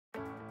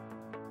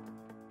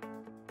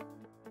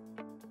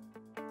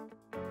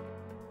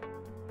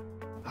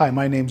Hi,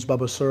 my name's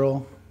Bubba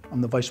Searle. I'm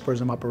the Vice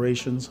President of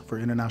Operations for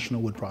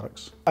International Wood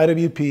Products.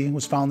 IWP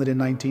was founded in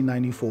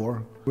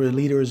 1994. We're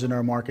leaders in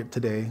our market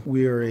today.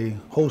 We are a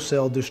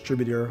wholesale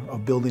distributor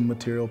of building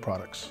material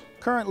products.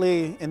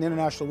 Currently, in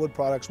International Wood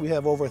Products, we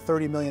have over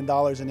 $30 million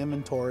in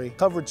inventory.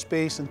 Covered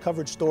space and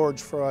covered storage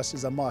for us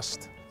is a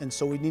must. And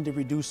so we need to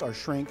reduce our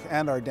shrink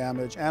and our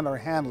damage and our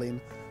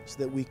handling so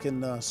that we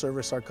can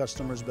service our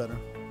customers better.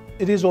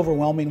 It is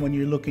overwhelming when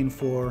you're looking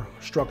for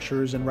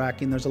structures and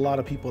racking. There's a lot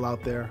of people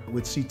out there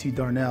with CT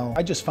Darnell.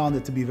 I just found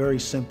it to be very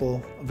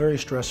simple, very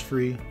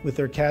stress-free. With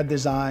their CAD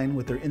design,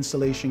 with their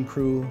installation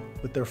crew,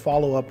 with their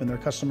follow-up and their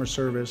customer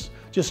service,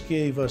 just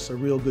gave us a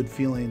real good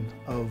feeling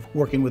of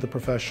working with a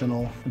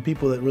professional and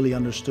people that really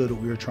understood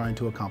what we were trying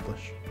to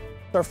accomplish.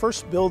 Our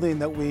first building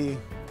that we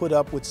put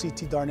up with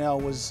CT Darnell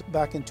was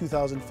back in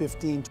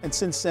 2015. And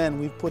since then,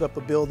 we've put up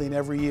a building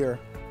every year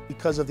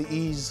because of the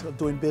ease of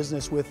doing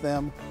business with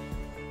them.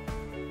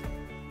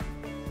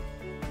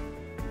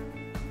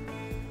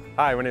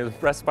 Hi, my name is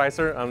Brett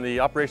Spicer. I'm the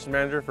Operations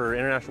Manager for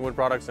International Wood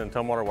Products in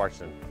Tumwater,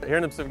 Washington. Here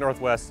in the Pacific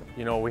Northwest,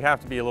 we have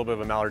to be a little bit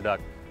of a mallard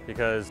duck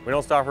because we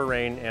don't stop for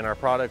rain and our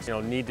products,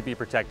 need to be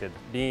protected.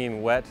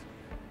 Being wet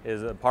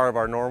is a part of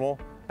our normal.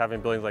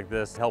 Having buildings like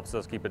this helps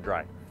us keep it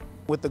dry.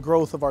 With the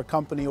growth of our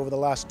company over the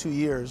last 2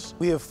 years,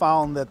 we have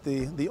found that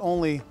the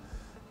only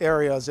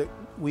areas that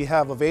we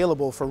have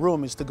available for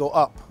room is to go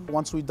up.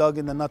 Once we dug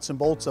in the nuts and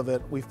bolts of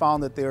it, we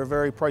found that they are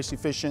very price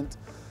efficient,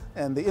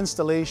 and the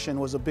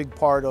installation was a big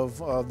part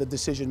of the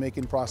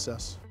decision-making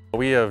process.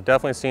 We have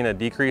definitely seen a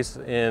decrease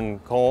in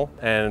coal,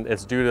 and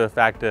it's due to the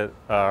fact that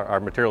our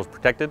material is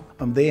protected.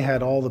 They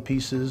had all the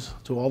pieces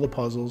to all the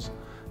puzzles,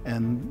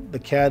 and the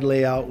CAD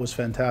layout was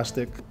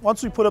fantastic.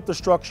 Once we put up the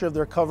structure of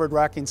their covered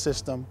racking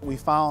system, we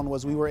found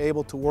was we were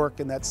able to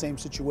work in that same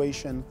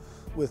situation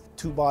with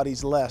 2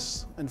 bodies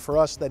less, and for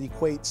us that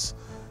equates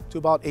to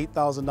about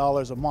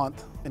 $8,000 a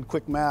month. And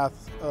quick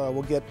math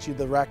will get you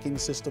the racking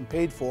system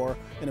paid for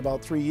in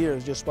about 3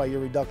 years just by your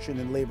reduction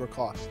in labor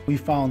costs. We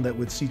found that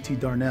with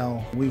CT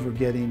Darnell, we were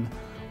getting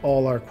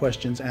all our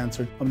questions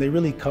answered. They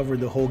really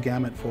covered the whole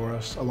gamut for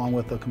us along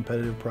with a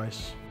competitive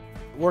price.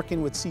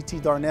 Working with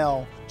CT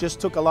Darnell just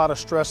took a lot of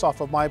stress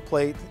off of my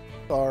plate.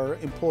 Our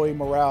employee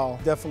morale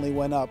definitely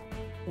went up.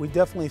 We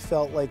definitely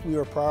felt like we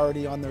were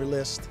priority on their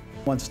list.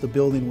 Once the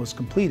building was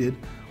completed,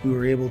 we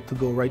were able to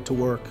go right to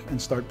work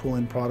and start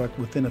pulling product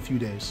within a few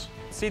days.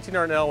 CT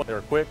Darnell, they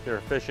were quick, they were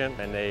efficient,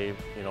 and they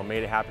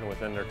made it happen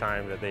within their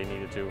time that they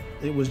needed to.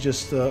 It was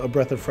just a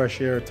breath of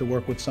fresh air to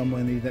work with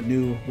somebody that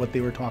knew what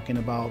they were talking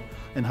about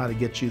and how to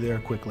get you there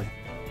quickly.